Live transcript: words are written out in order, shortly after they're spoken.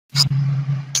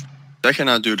I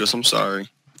cannot do this. I'm sorry.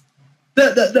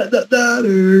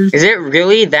 Is it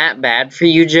really that bad for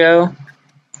you, Joe?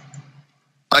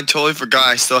 I totally forgot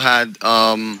I still had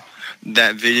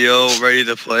that video ready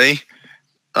to play.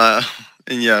 And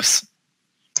yes.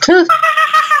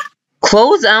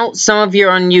 Close out some of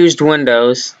your unused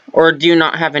windows, or do you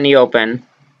not have any open?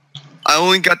 I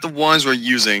only got the ones we're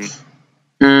using.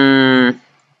 Remember,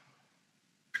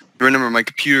 my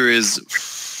computer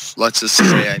is, let's just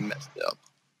say I messed it up.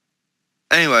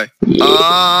 Anyway,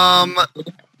 yeah.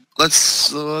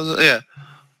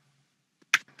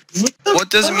 What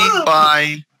does it mean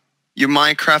by your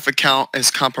Minecraft account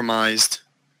is compromised?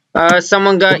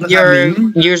 Someone got your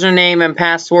username and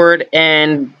password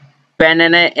and been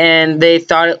in it, and they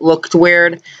thought it looked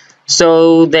weird,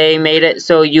 so they made it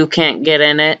so you can't get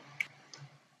in it.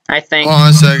 I think. Hold on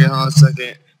a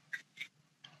second.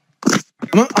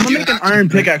 I'm gonna make an iron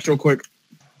pickaxe real quick.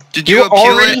 Did you appeal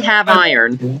already it? have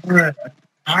iron.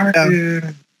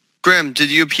 Grim, did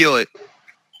you appeal it?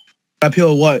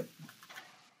 Appeal what?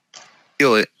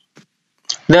 Appeal it.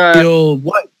 Appeal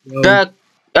what? The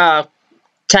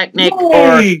technic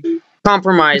or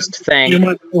compromised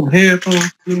thing.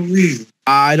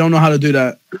 I don't know how to do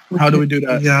that. How do we do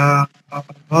that? Yeah. You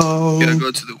gotta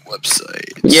go to the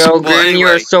website. Yo, Grim, anyway,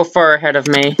 you're so far ahead of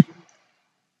me.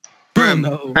 Grim,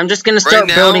 I'm just gonna start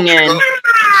building in.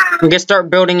 I'm gonna start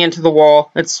building into the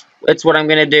wall. It's what I'm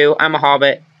gonna do. I'm a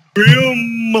hobbit.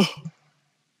 Grim.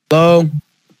 Hello.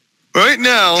 Right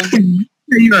now.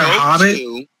 You're a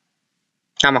hobbit.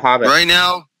 I'm a hobbit. Right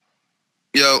now.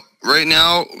 Right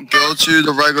now, go to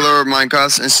the regular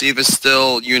Minecraft and see if it's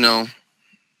still,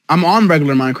 I'm on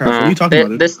regular Minecraft. What are you talking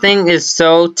about? This thing is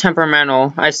so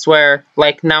temperamental, I swear.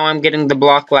 Like, now I'm getting the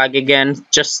block lag again,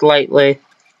 just slightly.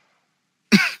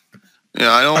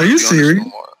 Yeah, I don't. Are you serious?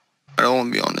 I don't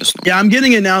want to be on this no more. Yeah, I'm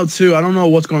getting it now too. I don't know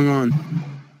what's going on.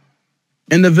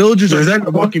 And the villagers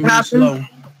are walking really slow.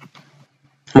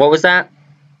 What was that?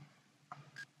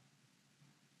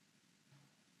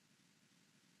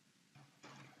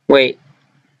 Wait.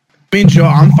 I mean, Joe,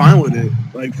 I'm fine with it.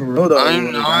 Like, for real, though.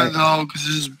 I'm not, though, because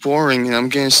this is boring, and I'm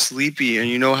getting sleepy, and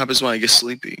you know what happens when I get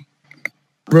sleepy.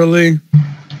 Really?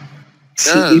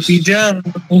 Yes. Sleepy Joe.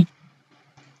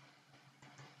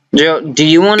 Joe, do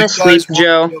you want to sleep,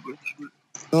 Joe?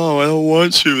 No, I don't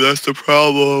want to. That's the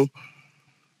problem.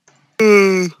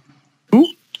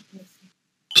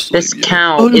 This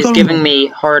cow is giving me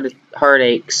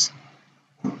heartaches.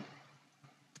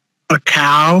 A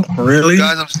cow? Really?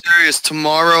 Guys, I'm serious.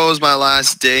 Tomorrow is my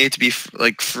last day to be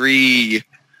free.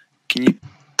 Can you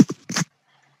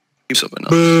do something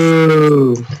else?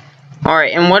 Boo. All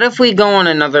right, and what if we go on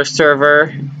another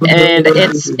server and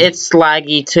it's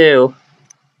laggy too?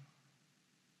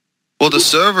 Well, the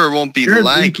server won't be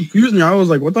laggy. You confused me. I was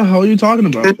like, "What the hell are you talking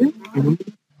about?"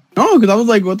 No, because I was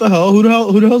like, "What the hell? Who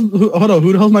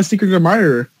the hell's my secret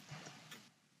admirer?"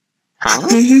 Huh?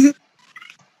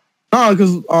 No,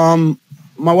 because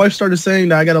my wife started saying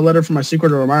that I got a letter from my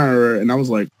secret admirer, and I was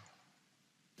like,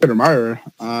 "Secret admirer?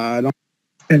 I don't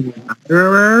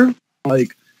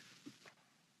like."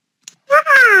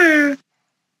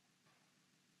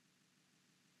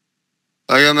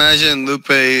 I can imagine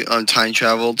Lupe time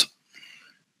traveled.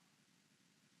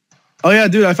 Oh yeah,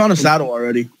 dude, I found a saddle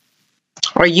already.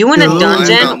 Are you in a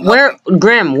dungeon?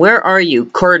 Grim, where are you?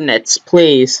 Coordinates,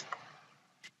 please.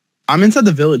 I'm inside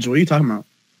the village. What are you talking about?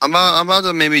 I'm about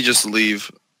to maybe just leave.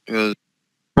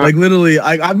 Like, literally,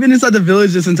 I've been inside the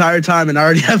village this entire time, and I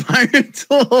already have iron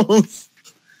tools.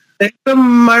 It's a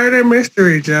murder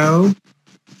mystery, Joe.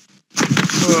 Yeah,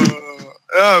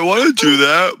 I want to do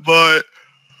that, but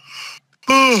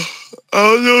I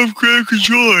don't know if Graham could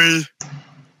join.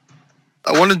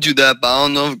 I want to do that, but I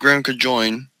don't know if Graham could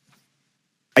join.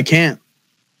 I can't.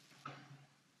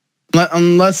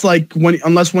 Unless one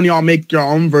of y'all make your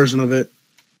own version of it.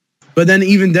 But then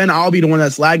even then, I'll be the one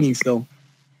that's lagging still.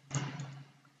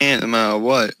 And no matter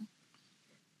what.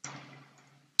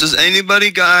 Does anybody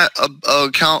got a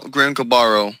account Graham could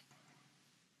borrow?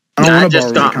 I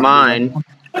just got mine.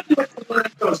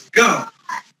 Let's go.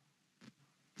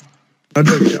 I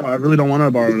really don't want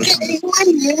to borrow this.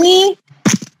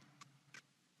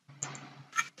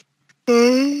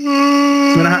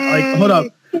 Hold up.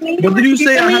 What did you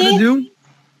say I had to do?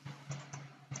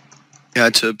 You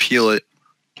had to appeal it.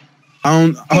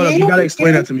 Hold up. You gotta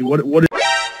explain that to me. What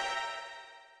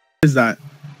is that?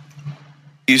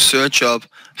 You search up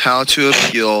how to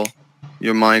appeal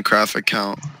your Minecraft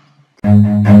account.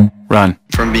 Run.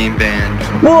 From being banned.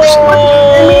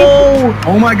 Whoa!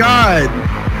 Oh my god.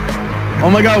 Oh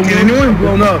my god, we're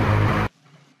blown up.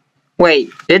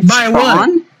 Wait, did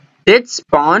Spawn? Did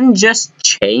Spawn just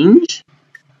change?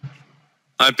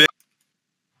 I've been.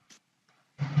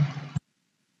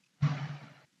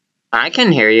 I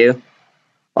can hear you.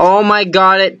 Oh my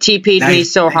god, it TP'd me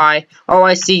so high. Oh,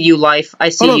 I see you, Life. I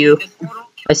see you.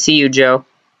 I see you, Joe.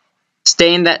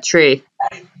 Stay in that tree.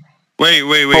 Wait.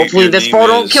 Hopefully this fall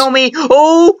don't kill me.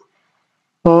 Oh!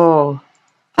 Oh.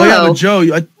 Oh yeah, Hello. but Joe,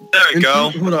 There we go.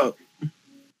 Hold up.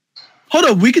 Hold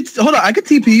up, I could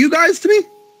TP you guys to me?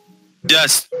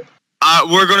 Yes.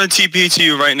 We're gonna TP to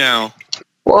you right now.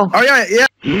 Whoa. Oh yeah. Yeah,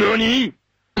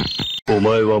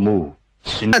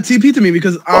 TP to me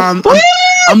because I'm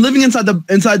living inside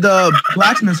the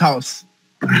blacksmith's house.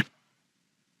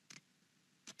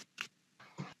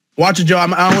 Watch it, Joe. I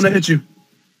don't want to hit you.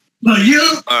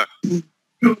 Alright.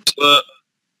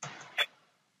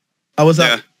 What's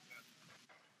up?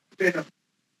 Yeah.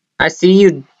 I see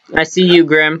you. I see you,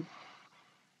 Grim.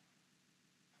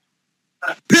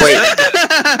 Wait.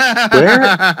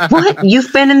 Where? What?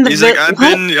 You've been in the He's like,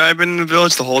 village? I've been in the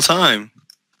village the whole time.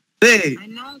 Hey.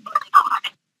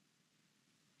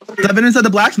 I've been inside the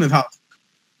blacksmith house.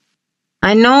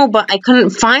 I know, but I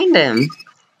couldn't find him.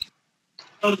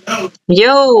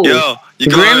 Yo, You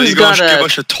Grim's gonna got give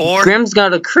us a tour? Grim's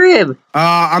got a crib.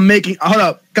 I'm making. Hold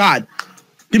up, God,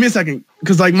 give me a second,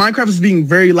 because like Minecraft is being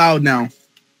very loud now.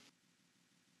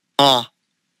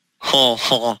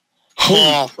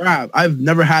 Holy crap! I've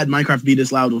never had Minecraft be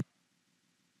this loud.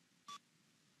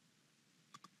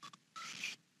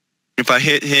 If I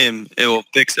hit him, it will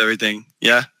fix everything.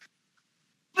 Yeah.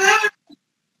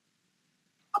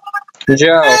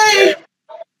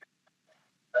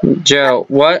 Joe,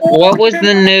 what was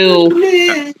the new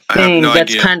I have thing no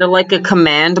that's idea. kind of like a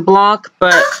command block,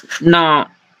 but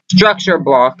not structure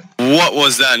block? What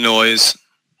was that noise?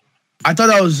 I thought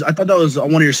that was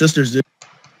one of your sisters, dude.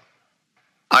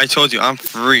 I told you I'm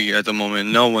free at the moment.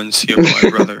 No one's here but my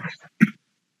brother.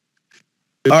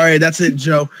 All right, that's it,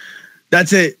 Joe.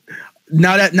 That's it.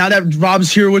 Now that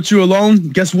Rob's here with you alone,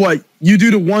 guess what? You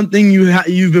do the one thing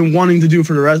you've been wanting to do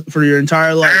for your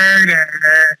entire life. Murder.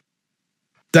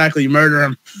 Exactly, murder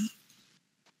him.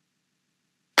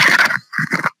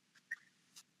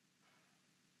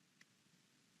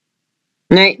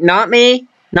 Nate, not me.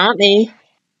 Not me.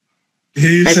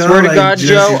 I swear to God,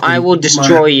 Joe, I will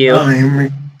destroy you.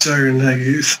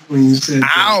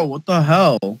 Ow, what the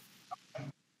hell?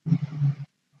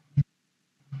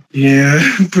 Yeah,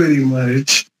 pretty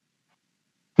much.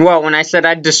 Well, when I said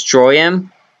I'd destroy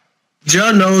him?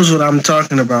 Joe knows what I'm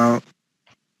talking about.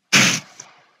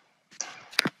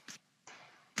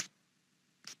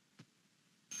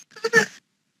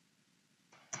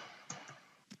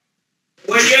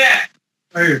 Where you at?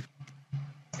 Right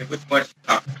Hey, which one you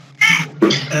talking?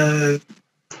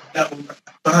 That one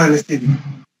behind the city.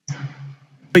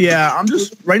 But yeah, I'm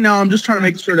just trying to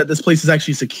make sure that this place is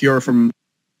actually secure from.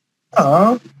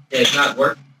 Oh, Yeah, it's not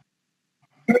working.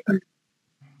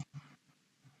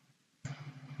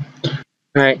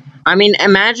 Right. I mean,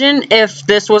 imagine if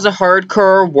this was a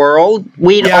hardcore world,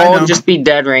 we'd Yeah, I all know. just be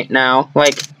dead right now.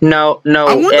 Like, no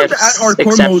I want them to add ifs, hardcore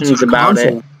modes exceptions to the about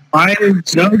console. it. why did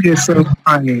Joe get so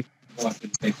funny?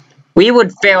 We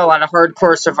would fail at a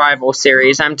hardcore survival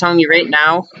series. I'm telling you right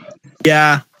now.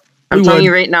 Yeah. I'm telling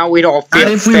you right now, we'd all Not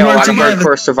if we fail work at a together.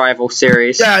 hardcore survival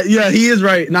series. Yeah, he is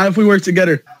right. Not if we work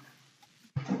together.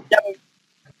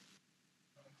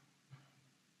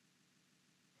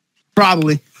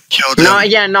 Probably. Killed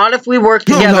him. Not if we work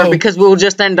No, together, no. because we'll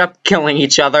just end up killing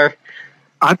each other.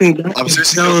 I think that's I'm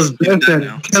seriously Joe's gonna do best that at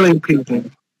now. killing people.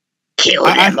 Kill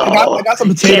I them all. got some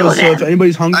potatoes, so Kill if them.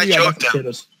 anybody's hungry, I I got choked some him.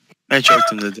 potatoes. I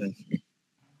choked him to death.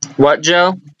 What,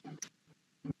 Joe?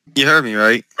 You heard me,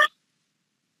 right?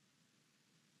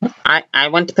 I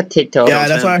went to potato. Yeah,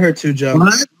 that's what I heard too, Joe.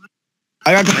 What?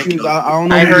 I got confused. I don't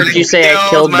know. I who- heard you say I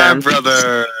killed my them.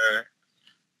 brother.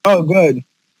 Oh, good.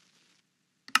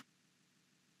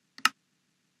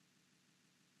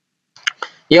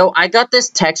 Yo, I got this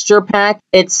texture pack.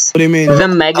 It's What do you mean? the I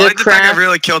Mega like the fact I Craft,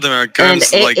 really killed him. Our and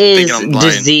guns it like is thinking I'm blind.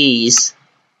 disease.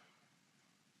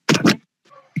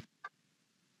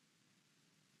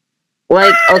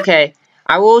 Like, okay,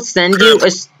 I will send you a.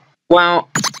 Well,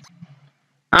 Can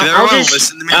I'll everyone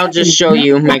listen to me? I'll just show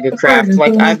you Mega Craft.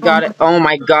 Like, I've got it. Oh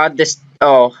my God, this.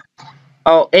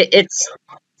 It's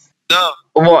No,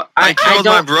 what I killed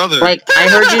my don't brother. like. I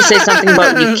heard you say something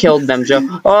about you killed them,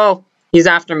 Joe. Oh, he's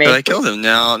after me. But I killed him.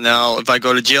 Now, if I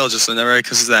go to jail, just never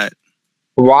because of that.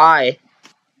 Why?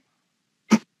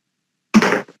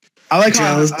 I like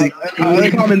how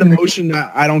I'm in the motion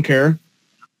that I don't care.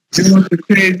 Joe's a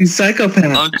crazy psychopath.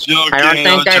 I'm joking. I don't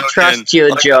think I joking. trust you,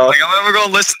 Like, Joe. Like I'm never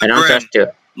gonna listen I to don't Grim. trust you.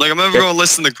 Like I'm never gonna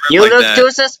listen to Grim You like look that.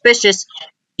 too suspicious.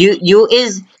 You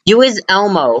is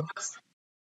Elmo.